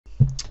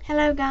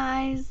Hello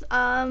guys.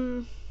 Yeah.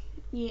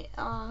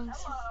 Hello.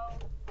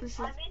 This is.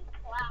 I'm in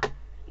class.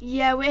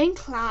 Yeah, we're in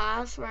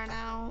class right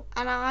now,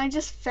 and I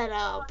just fed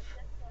up.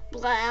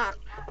 Blah. No,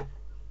 can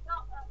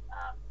I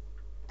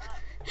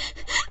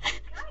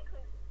quick?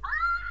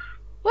 Ah!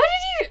 What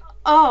did you?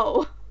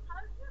 Oh, How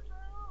to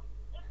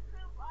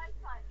improve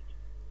eyesight?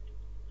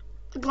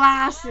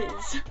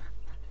 glasses.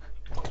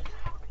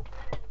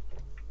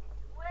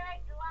 Wear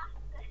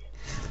glasses.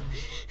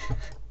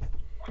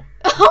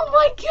 Oh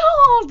my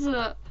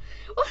god.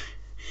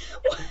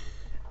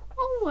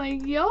 Oh my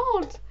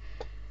god.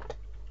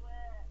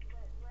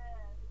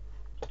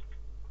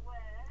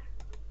 Wear.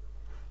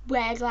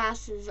 Wear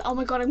glasses. Oh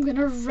my god, I'm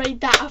gonna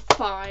rate that a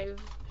 5.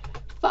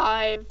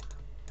 5.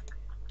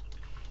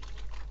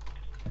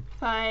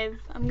 5.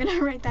 I'm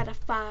gonna rate that a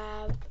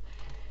 5.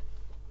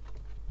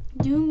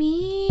 Do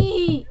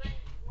me.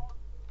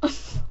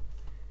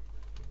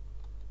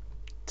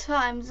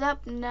 Time's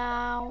up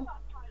now.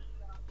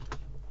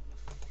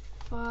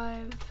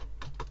 5.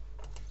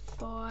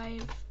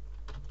 5.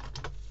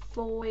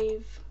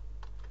 5.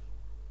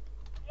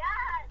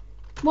 Yes.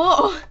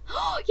 What?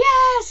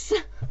 Yes!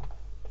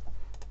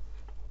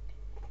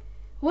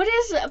 What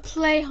is a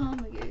play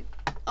harmony?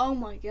 Oh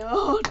my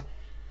god.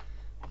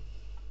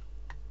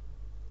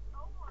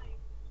 Oh my.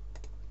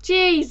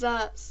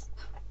 Jesus.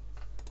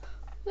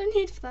 No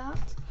need for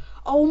that.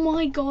 Oh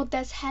my god,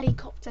 there's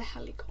helicopter.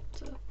 Wait,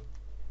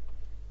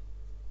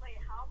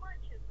 how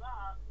much is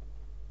that?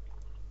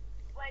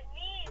 Wait,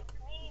 memes.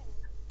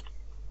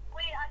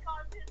 Wait, I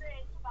can't do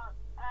this about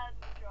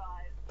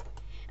drive.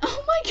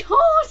 Oh my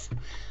god.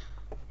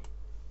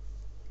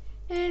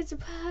 It's a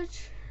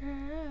portrait.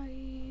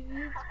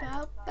 It's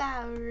about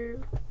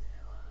Baru.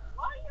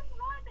 Why are you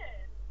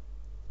running?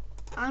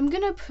 I'm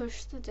gonna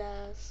push the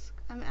desk.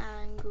 I'm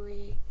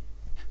angry.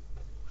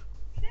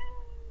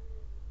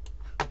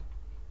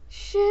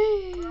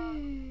 Shit.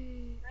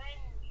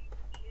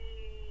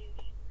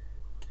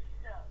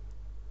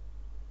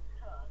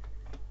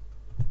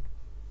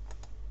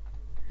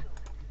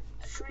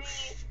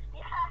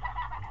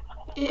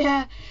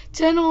 Yeah,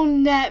 turn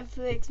on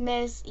Netflix,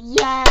 miss.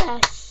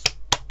 Yes.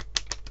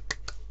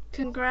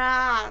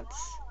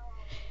 Congrats.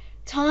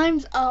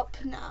 Time's up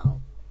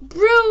now.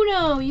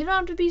 Bruno, you don't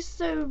have to be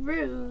so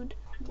rude.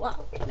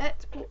 Well,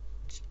 let's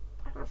watch.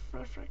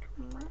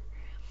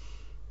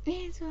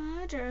 It's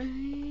a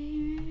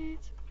dream.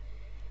 It's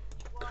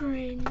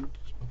cringe.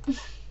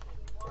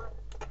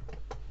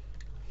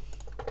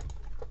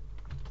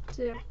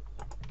 Two.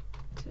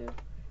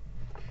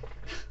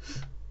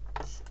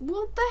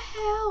 What the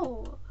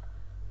hell?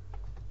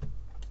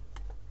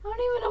 I don't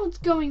even know what's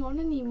going on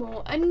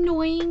anymore.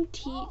 Annoying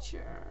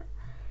teacher.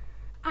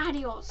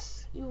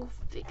 Adios, you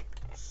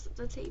fix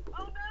the table.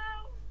 Oh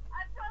no!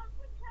 I broke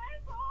the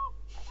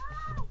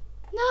table!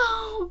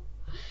 No!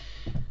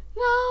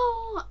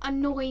 No!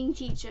 Annoying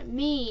teacher.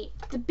 Me,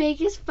 the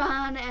biggest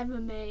fan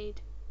ever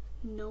made.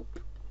 Nope.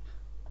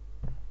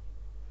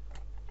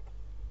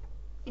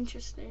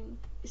 Interesting.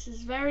 This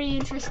is very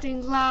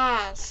interesting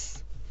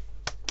class.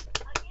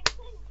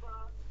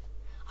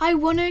 I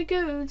wanna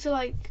go to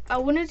I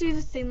wanna do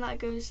the thing that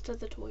goes to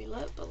the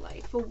toilet, but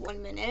for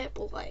 1 minute,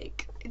 but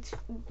it's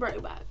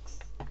Robux.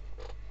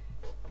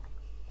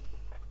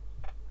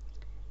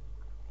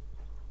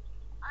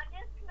 I'm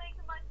just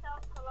making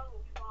myself a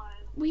level 5.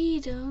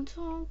 We don't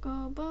talk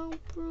about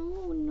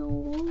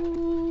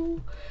Bruno,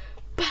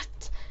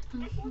 but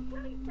It's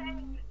literally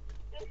saying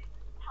this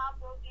tab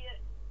will be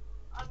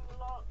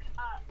unlocked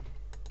at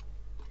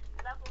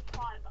level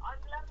 5. I'm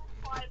level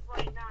 5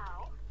 right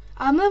now.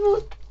 I'm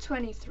level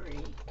 23.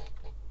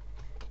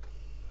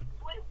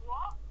 Wait,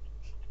 what?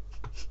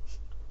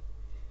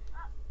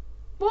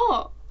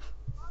 What?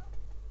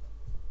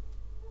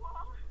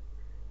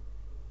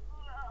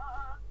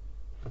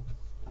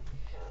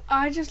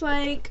 I just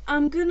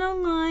I'm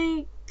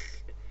gonna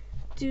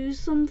do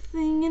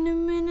something in a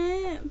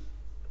minute.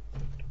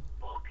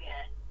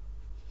 Okay.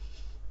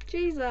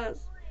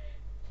 Jesus.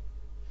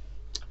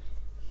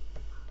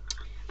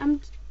 I'm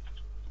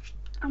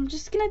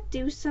just gonna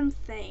do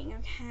something,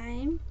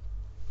 okay?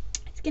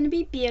 It's gonna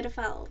be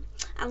beautiful.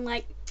 And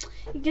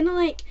you're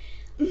gonna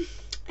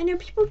I know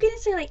people are gonna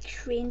say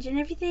cringe and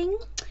everything,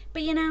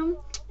 but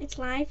it's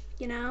life,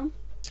 you know.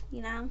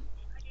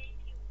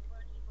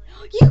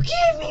 You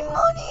gave me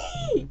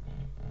money!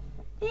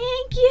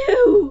 Thank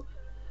you!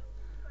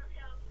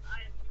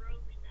 I'm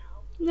broke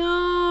now.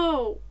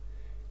 No!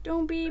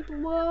 Don't be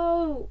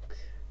broke.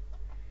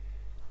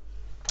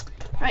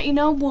 Right, you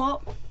know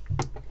what?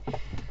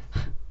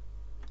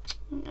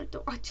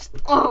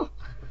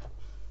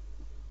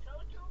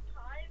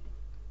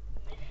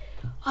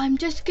 I'm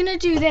just gonna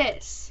do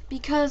this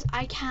because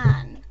I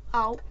can.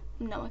 Oh,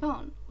 no I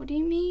can't. What do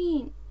you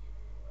mean?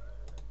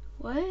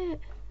 What?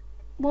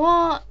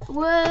 What?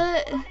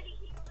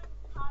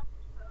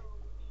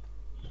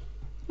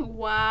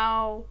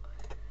 Wow.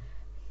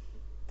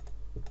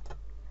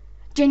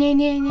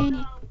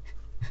 Jenny.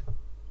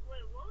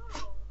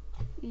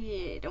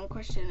 Yeah, don't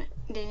question it.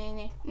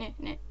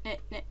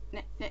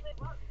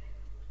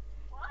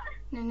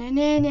 Na na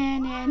na na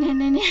na na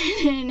na na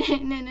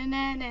na na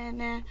na na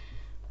na.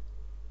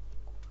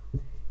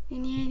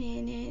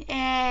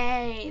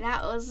 Hey,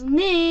 that was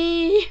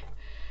me.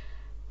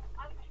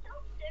 I'm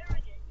still staring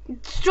at you.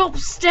 Stop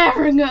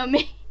staring at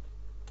me.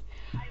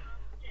 I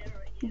will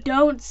stare at you.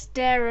 Don't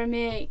stare at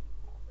me.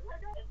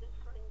 It's a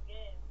different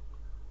game.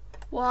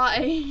 Why?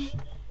 Just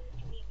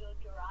make me go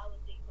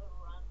drowsy for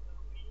random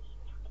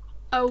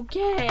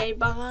reason. Okay,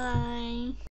 bye.